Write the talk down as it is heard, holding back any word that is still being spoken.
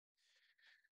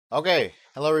Okay,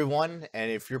 hello everyone,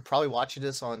 and if you're probably watching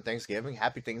this on Thanksgiving,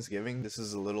 happy Thanksgiving. This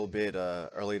is a little bit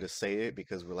early to say it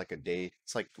because we're like a day.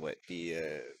 It's like what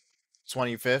the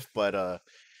 25th, but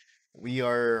we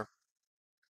are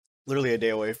literally a day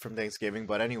away from Thanksgiving.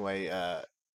 But anyway, I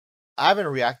haven't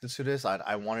reacted to this.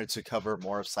 I wanted to cover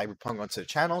more of Cyberpunk onto the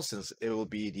channel since it will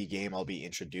be the game I'll be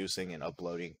introducing and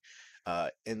uploading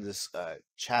in this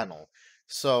channel.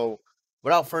 So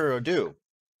without further ado,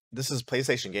 this is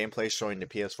PlayStation gameplay showing the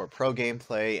PS4 Pro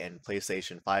gameplay and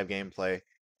PlayStation 5 gameplay.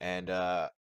 And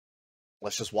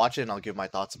let's just watch it and I'll give my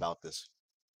thoughts about this.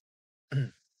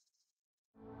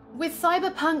 With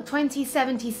Cyberpunk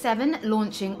 2077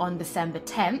 launching on December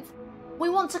 10th, we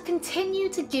want to continue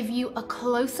to give you a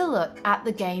closer look at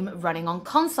the game running on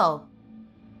console.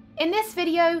 In this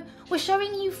video, we're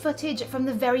showing you footage from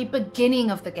the very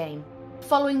beginning of the game,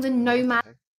 following the Nomad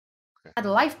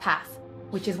life path,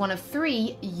 which is one of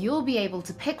 3 you'll be able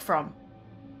to pick from.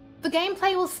 The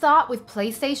gameplay will start with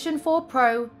PlayStation 4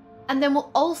 Pro, and then we'll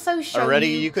also show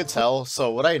you could tell.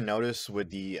 So what I noticed with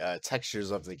the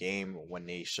textures of the game when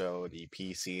they show the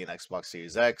PC and Xbox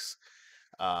Series X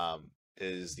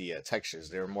is the textures.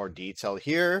 They're more detailed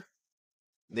here.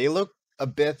 They look a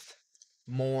bit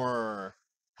more,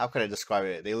 how could I describe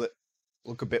it? They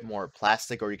look a bit more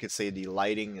plastic, or you could say the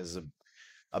lighting is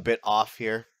a bit off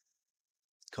here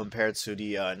compared to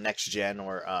the next gen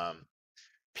or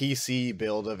PC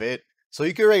build of it. So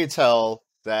you can already tell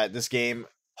that this game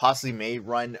possibly may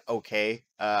run okay.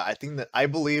 I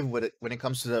believe when it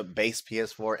comes to the base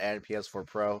PS4 and PS4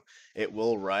 Pro, it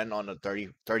will run on the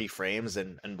 30 frames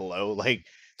and below, like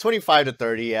 25 to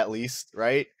 30 at least,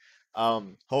 right?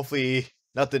 Hopefully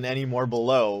nothing any more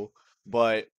below,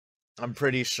 but I'm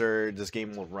pretty sure this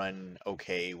game will run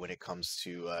okay when it comes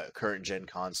to current gen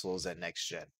consoles and next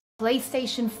gen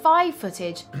PlayStation 5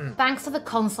 footage thanks to the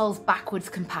console's backwards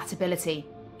compatibility.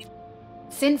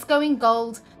 Since going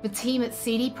gold, the team at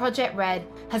CD Projekt Red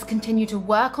has continued to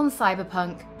work on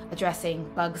Cyberpunk, addressing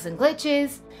bugs and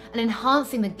glitches, and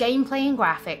enhancing the gameplay and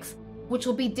graphics, which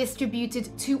will be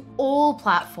distributed to all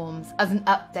platforms as an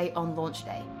update on launch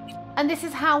day. And this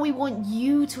is how we want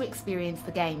you to experience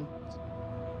the game.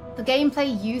 The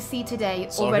gameplay you see today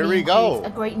already includes a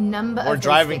great number of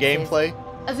driving gameplay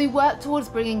as we work towards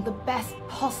bringing the best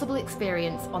possible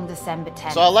experience on December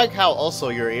 10th. So I like how also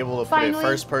you're able to Finally, put it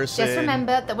first person, just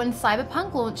remember that when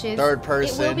Cyberpunk launches, third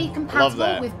person, it will be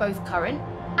compatible with both current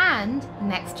and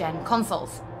next-gen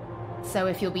consoles. So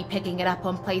if you'll be picking it up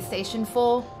on PlayStation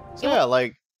 4... So yeah,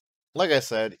 like I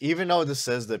said, even though this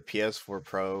says the PS4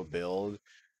 Pro build,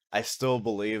 I still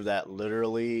believe that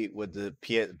literally with the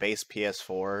base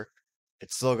PS4,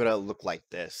 it's still gonna look like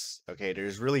this. Okay,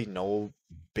 there's really no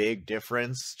big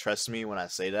difference. Trust me when I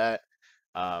say that.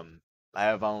 I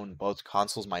have owned both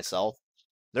consoles myself.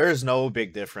 There is no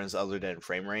big difference other than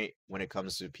frame rate when it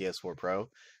comes to PS4 Pro.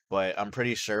 But I'm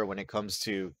pretty sure when it comes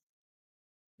to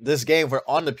this game, we're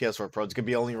on the PS4 Pro, it's gonna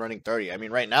be only running 30. I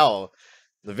mean, right now,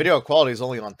 the video quality is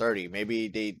only on 30. Maybe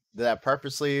they did that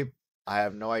purposely. I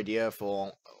have no idea if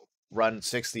it'll run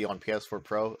 60 on PS4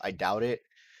 Pro. I doubt it.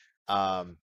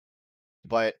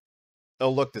 But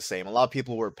it'll look the same. A lot of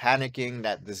people were panicking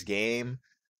that this game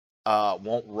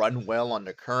won't run well on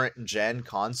the current gen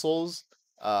consoles,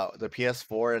 the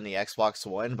PS4 and the Xbox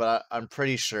One, but I'm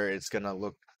pretty sure it's gonna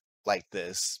look like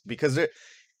this because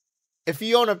if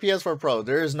you own a PS4 Pro,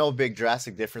 there is no big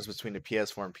drastic difference between the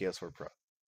PS4 and PS4 Pro.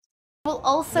 Will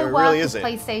also work with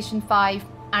PlayStation 5,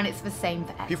 and it's the same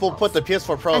for Xbox. People put the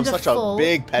PS4 Pro on such a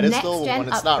big pedestal when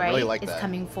it's not really like that. Is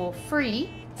coming for free.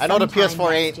 I know the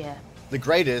PS4 ain't the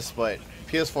greatest, but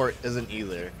PS4 isn't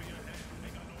either.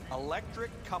 Electric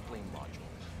coupling module.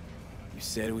 You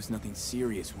said it was nothing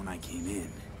serious when I came in. You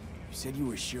said you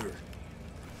were sure.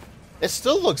 It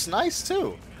still looks nice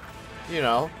too. You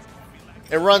know,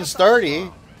 it runs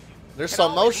 30. There's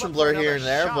some motion blur here and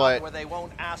there, but they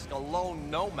won't ask a lone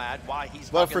nomad why he's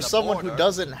for someone who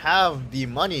doesn't have the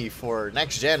money for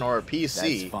next gen or a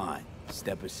PC, that's fine.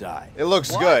 Step aside. It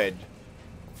looks good.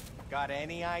 Got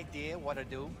any idea what to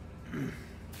do?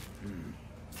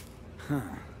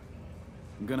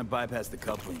 I'm gonna bypass the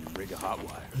coupling and rig a hot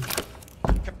wire.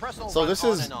 So this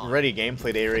is already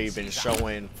gameplay they already been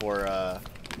showing for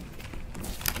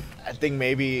I think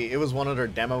maybe it was one of their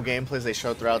demo gameplays they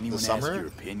showed throughout the summer. Your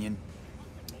opinion?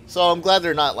 So I'm glad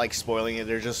they're not like spoiling it.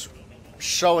 They're just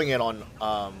showing it on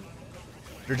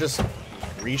they're just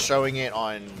re-showing it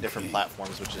on different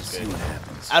platforms, which is good.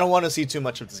 I don't want to see too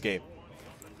much of this game.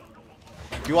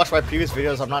 If you watch my previous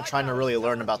videos, I'm not trying to really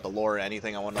learn about the lore or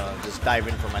anything. I want to just dive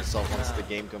in for myself once the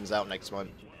game comes out next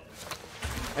month.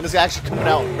 And it's actually coming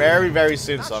out very, very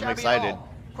soon, so I'm excited.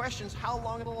 Question's how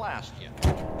long it'll last you.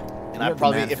 And I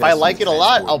probably, if I like it a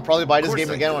lot, I'll probably buy this game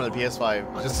again on the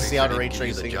PS5 just to see how the ray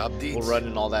tracing will run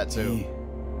and all that too.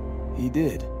 He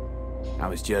did. I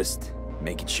was just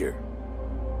making sure.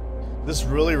 This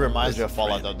really reminds me of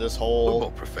Fallout though. This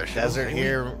whole desert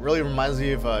here really reminds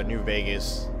me of New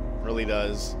Vegas. Really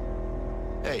does.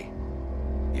 Hey,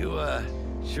 you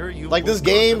sure you like this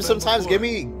game sometimes gives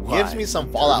me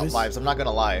some Fallout vibes. I'm not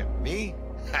gonna lie. Me?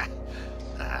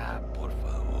 Por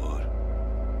favor.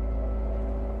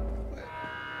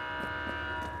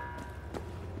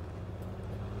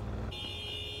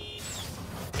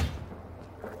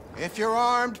 If you're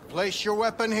armed, place your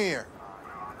weapon here.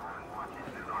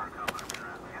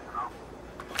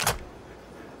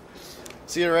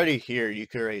 See, already here, you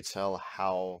can already tell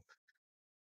how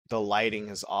the lighting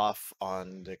is off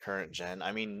on the current gen.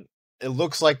 I mean, it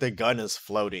looks like the gun is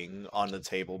floating on the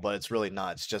table, but it's really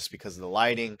not. It's just because of the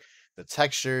lighting, the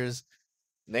textures.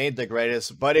 They ain't the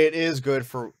greatest, but it is good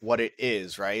for what it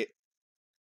is, right?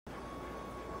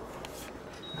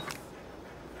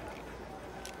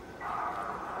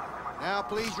 Now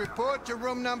please report to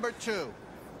room number 2.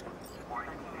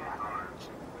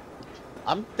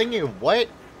 I'm thinking, what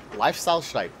lifestyle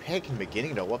should I pick in the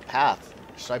beginning though? What path?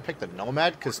 Should I pick the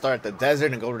Nomad? Could start at the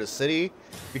desert and go to the city?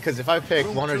 Because if I pick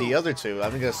one or the other two,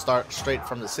 I'm gonna start straight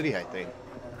from the city, I think.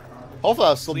 Hopefully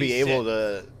I'll still be able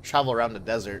to travel around the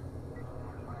desert.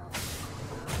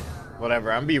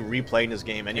 Whatever, I'm gonna be replaying this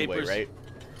game anyway, right?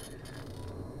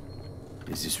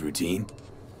 Is this routine?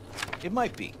 It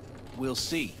might be. We'll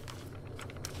see.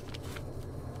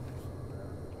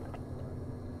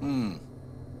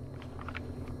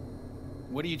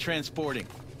 What are you transporting?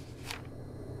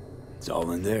 It's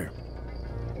all in there.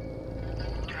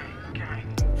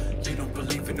 You don't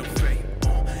believe in no fate.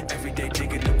 Every day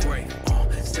digging the grave.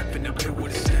 Stepping up to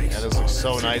what it takes. Yeah, this looks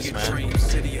so nice, man.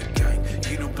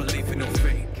 You don't believe in no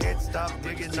fate. Can't stop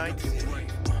digging nights.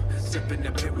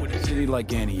 City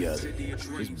like any other.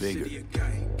 Just bigger.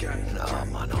 Nah,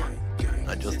 mano.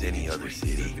 Not just any other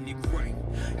city.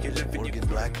 Morgan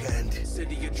Blackhand.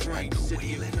 Andrew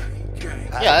Whalen.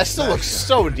 Yeah, that still looks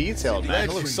so detailed, man.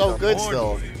 It looks so good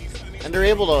still. And they're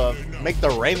able to make the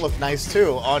rain look nice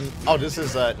too on, oh, this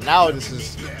is now this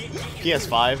is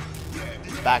PS5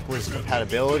 backwards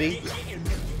compatibility.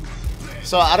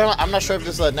 So I'm not sure if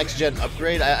this is a next gen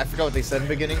upgrade. I forgot what they said in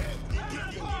the beginning.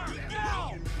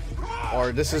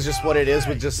 Or this is just what it is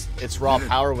with just its raw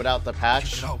power without the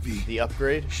patch, the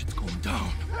upgrade. Shit's going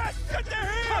down.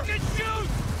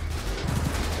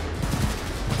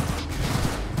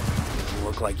 You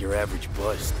look like your average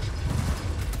bust.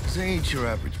 They ain't your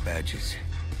average badges.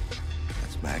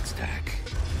 That's MaxTac.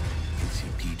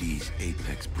 NCPD's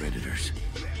apex predators.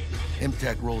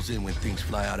 MTAC rolls in when things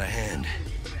fly out of hand.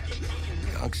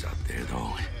 Yonk's out there,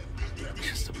 though.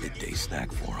 Just a midday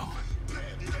snack for them.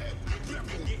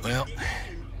 Well,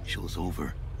 show's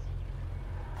over.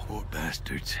 Poor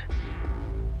bastards.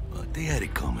 But they had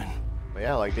it coming. But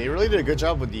yeah, like they really did a good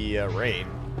job with the rain.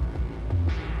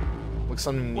 Looks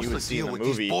something you would see in the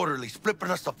movie. These borderlies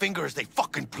flipping us the finger as they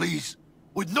fucking please,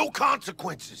 with no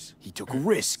consequences? He took a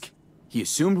risk. He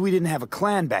assumed we didn't have a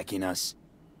clan backing us,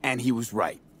 and he was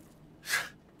right.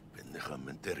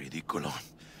 Pendejamente ridículo.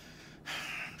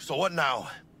 So what now?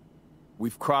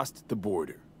 We've crossed the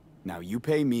border. Now you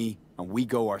pay me, and we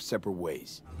go our separate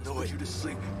ways. Know you to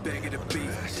sleep, begging the beat,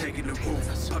 taking the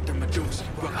roof, pop them a deuce,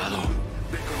 rock the loop,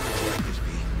 back on the track.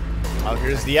 Oh,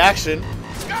 here's the action.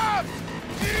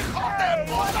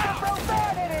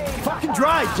 Fucking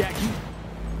drive, Jackie!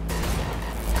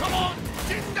 Come on!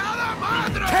 Chingada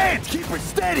madre! Can't keep her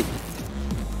steady!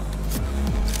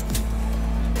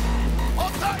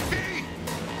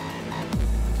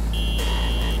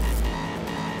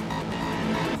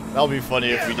 That'll be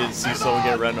funny if we didn't see someone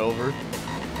get run over.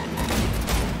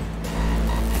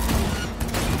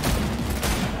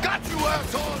 Got you,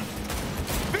 asshole!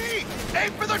 B!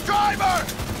 Aim for the driver!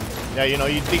 Yeah, you know,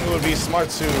 you'd think it would be smart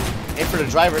to aim for the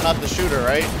driver, not the shooter,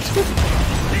 right?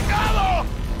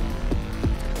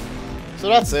 So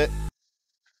that's it.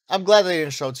 I'm glad they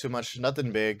didn't show too much,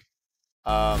 nothing big.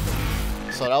 So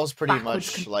that was pretty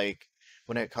much like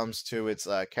when it comes to its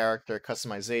character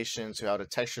customization, to how the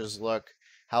textures look,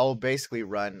 how it'll basically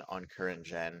run on current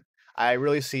gen. I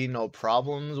really see no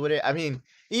problems with it. I mean,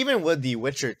 even with the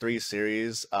Witcher 3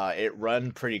 series, it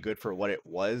ran pretty good for what it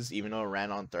was. Even though it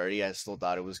ran on 30, I still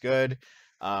thought it was good.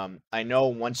 I know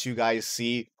once you guys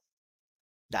see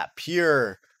that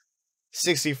pure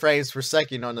 60 frames per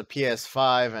second on the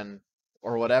PS5 and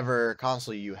or whatever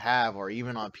console you have, or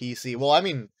even on PC. Well, I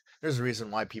mean, there's a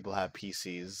reason why people have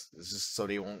PCs. It's just so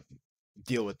they won't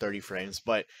deal with 30 frames.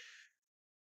 But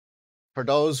for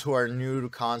those who are new to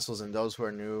consoles and those who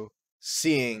are new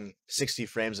seeing 60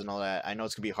 frames and all that, I know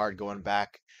it's gonna be hard going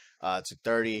back to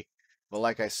 30, but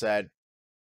like I said,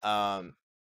 um,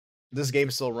 this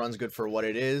game still runs good for what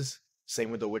it is.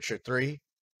 Same with The Witcher 3,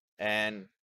 and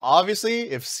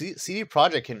obviously, if CD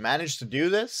Projekt can manage to do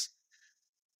this,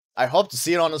 I hope to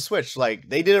see it on the Switch. Like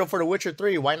they did it for The Witcher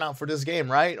 3, why not for this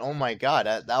game, right? Oh my god,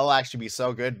 that'll actually be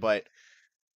so good, but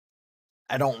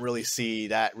I don't really see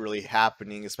that really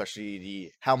happening,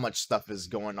 especially how much stuff is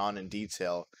going on in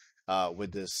detail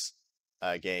with this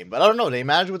game. But I don't know. They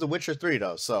managed with The Witcher 3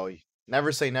 though, so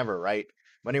never say never, right?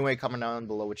 But anyway, comment down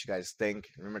below what you guys think.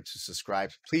 Remember to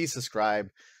subscribe. Please subscribe.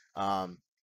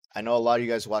 I know a lot of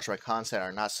you guys who watch my content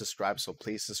are not subscribed, so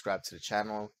please subscribe to the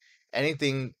channel.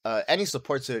 Anything, any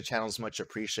support to the channel is much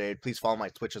appreciated. Please follow my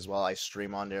Twitch as well. I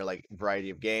stream on there like a variety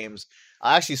of games.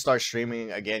 I actually start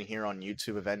streaming again here on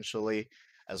YouTube eventually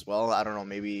as well. I don't know,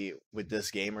 maybe with this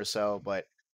game or so, but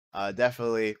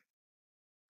definitely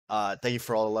thank you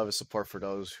for all the love and support for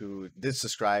those who did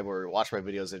subscribe or watch my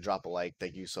videos and drop a like.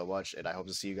 Thank you so much, and I hope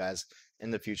to see you guys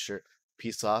in the future.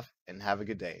 Peace off and have a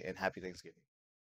good day and happy Thanksgiving.